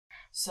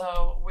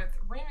So with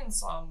Riemann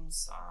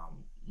sums,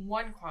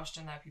 one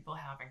question that people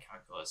have in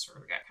calculus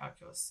or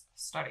calculus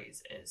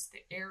studies is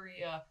the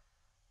area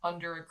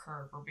under a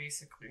curve, or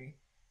basically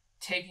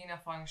taking a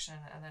function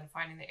and then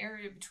finding the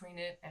area between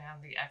it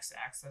and the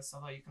x-axis,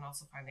 although you can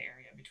also find the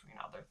area between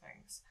other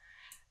things.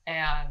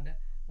 And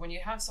when you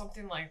have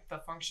something like the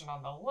function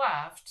on the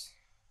left,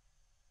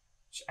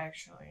 which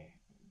actually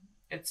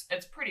it's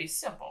pretty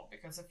simple,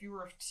 because if you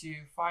were to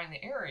find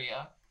the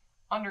area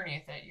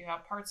underneath it, you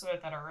have parts of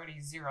it that are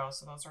already 0,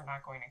 so those are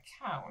not going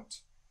to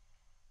count.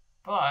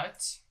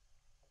 But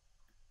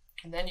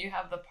then you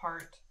have the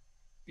part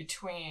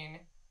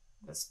between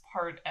this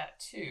part at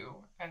 2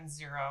 and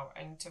 0,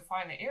 and to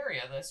find the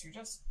area of this, you're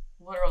just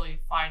literally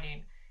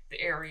finding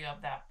the area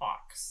of that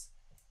box.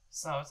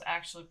 So it's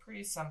actually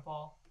pretty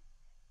simple.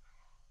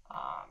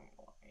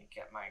 Let me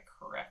get my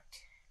correct.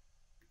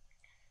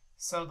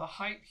 So the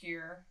height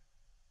here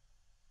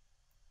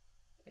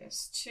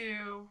is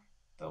 2.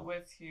 The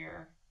width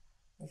here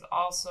is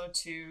also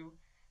 2.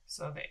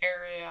 So the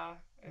area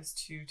is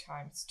 2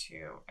 times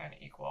 2 and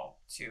equal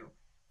to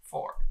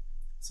 4.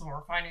 So when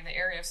we're finding the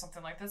area of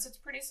something like this, it's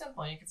pretty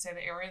simple. You could say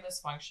the area of this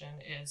function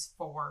is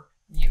 4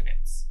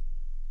 units.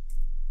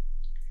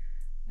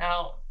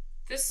 Now,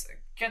 this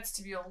gets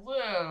to be a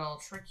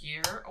little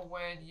trickier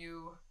when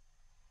you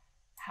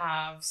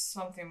have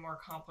something more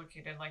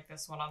complicated like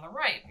this one on the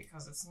right,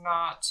 because it's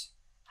not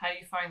how do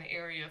you find the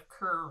area of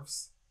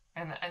curves,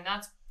 and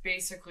that's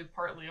basically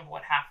partly of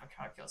what half of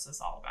calculus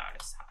is all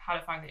about, is how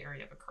to find the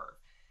area of a curve.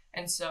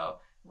 And so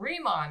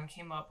Riemann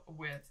came up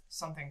with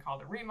something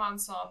called a Riemann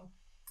sum.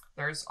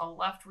 There's a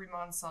left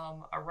Riemann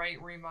sum, a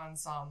right Riemann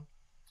sum.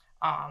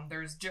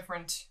 There's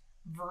different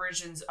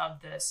versions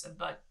of this,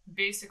 but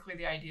basically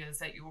the idea is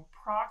that you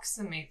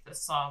approximate the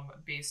sum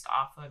based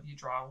off of, you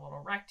draw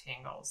little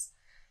rectangles.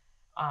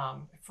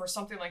 For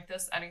something like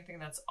this, anything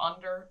that's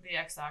under the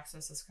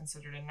x-axis is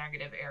considered a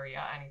negative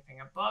area. Anything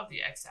above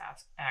the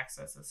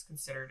x-axis is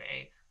considered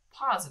a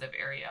positive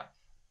area.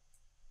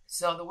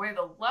 So the way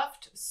the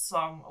left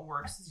sum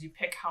works is you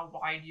pick how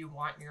wide you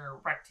want your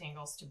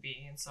rectangles to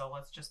be. And so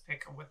let's just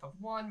pick a width of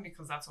 1,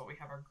 because that's what we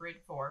have our grid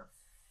for.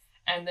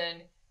 And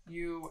then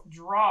you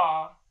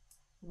draw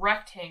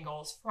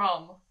rectangles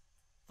from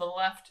the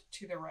left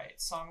to the right.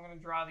 So I'm going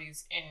to draw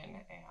these in,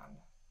 and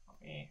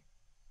let me,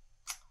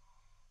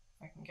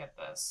 if I can get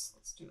this,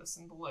 let's do this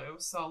in blue.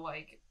 So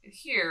like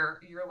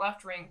here, your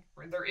left ring,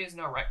 there is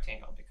no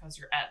rectangle because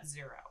you're at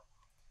 0.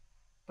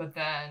 But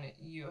then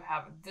you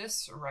have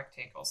this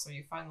rectangle, so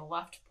you find the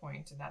left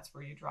point, and that's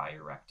where you draw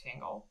your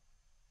rectangle.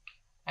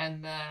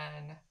 And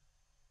then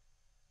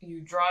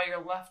you draw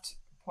your left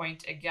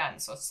point again.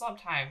 So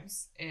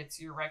sometimes it's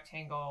your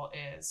rectangle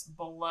is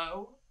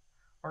below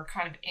or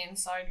kind of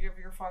inside of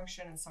your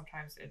function, and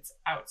sometimes it's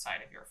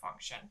outside of your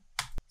function.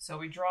 So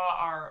we draw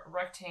our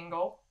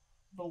rectangle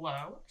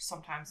below.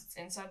 Sometimes it's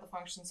inside the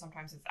function,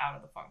 sometimes it's out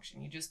of the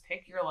function. You just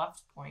pick your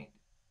left point,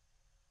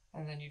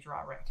 and then you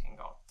draw a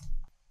rectangle.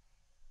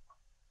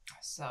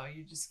 So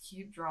you just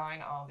keep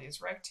drawing all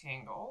these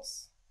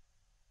rectangles.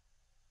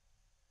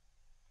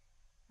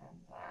 And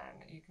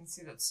then you can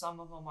see that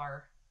some of them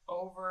are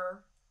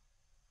over,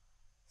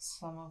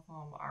 some of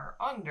them are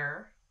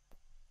under.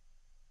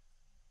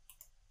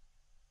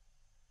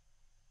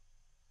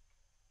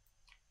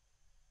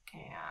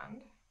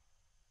 And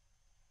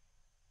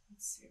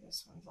let's see,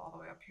 this one's all the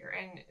way up here.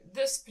 And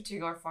this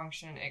particular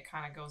function, it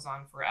kind of goes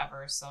on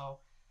forever. So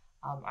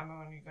I'm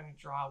only going to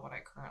draw what I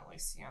currently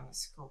see on the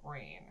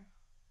screen.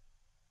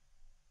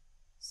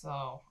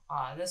 So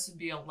this would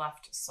be a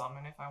left sum,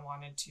 and if I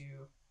wanted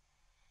to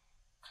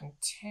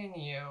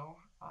continue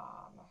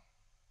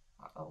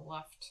a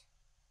left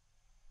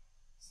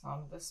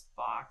sum, this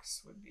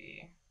box would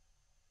be,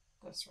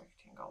 this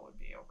rectangle would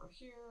be over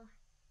here,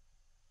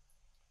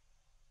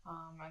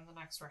 and the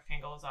next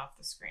rectangle is off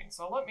the screen.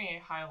 So let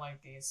me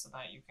highlight these so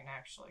that you can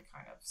actually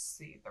kind of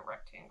see the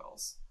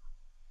rectangles.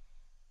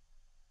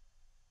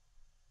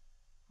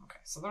 Okay,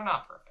 so they're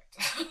not perfect.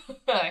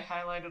 I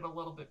highlighted a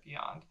little bit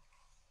beyond.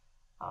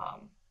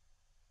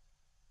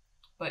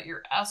 But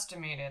you're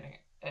estimating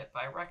it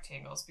by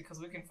rectangles, because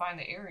we can find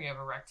the area of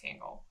a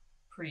rectangle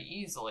pretty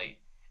easily.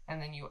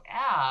 And then you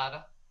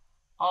add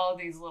all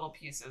these little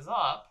pieces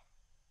up,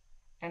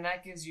 and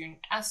that gives you an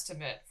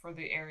estimate for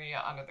the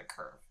area under the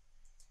curve.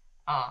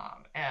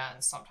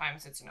 And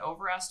sometimes it's an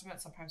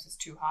overestimate, sometimes it's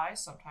too high,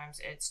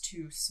 sometimes it's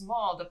too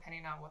small,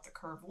 depending on what the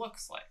curve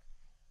looks like.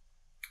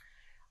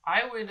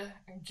 I would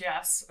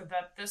guess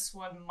that this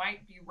one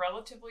might be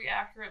relatively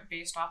accurate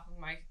based off of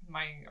my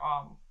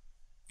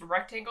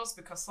rectangles,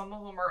 because some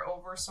of them are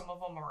over, some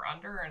of them are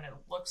under, and it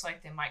looks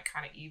like they might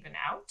kind of even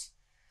out.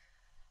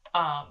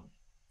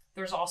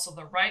 There's also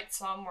the right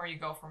sum, where you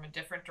go from a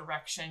different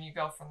direction. You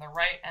go from the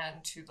right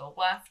end to the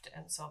left,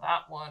 and so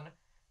that one,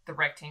 the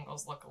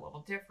rectangles look a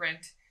little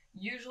different.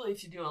 Usually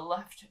if you do a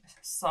left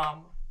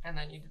sum and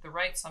then you do the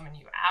right sum and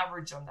you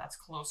average them, that's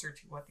closer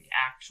to what the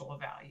actual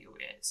value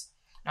is.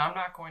 Now, I'm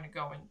not going to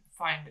go and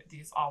find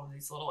all of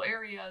these little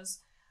areas,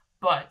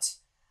 but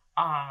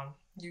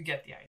you get the idea.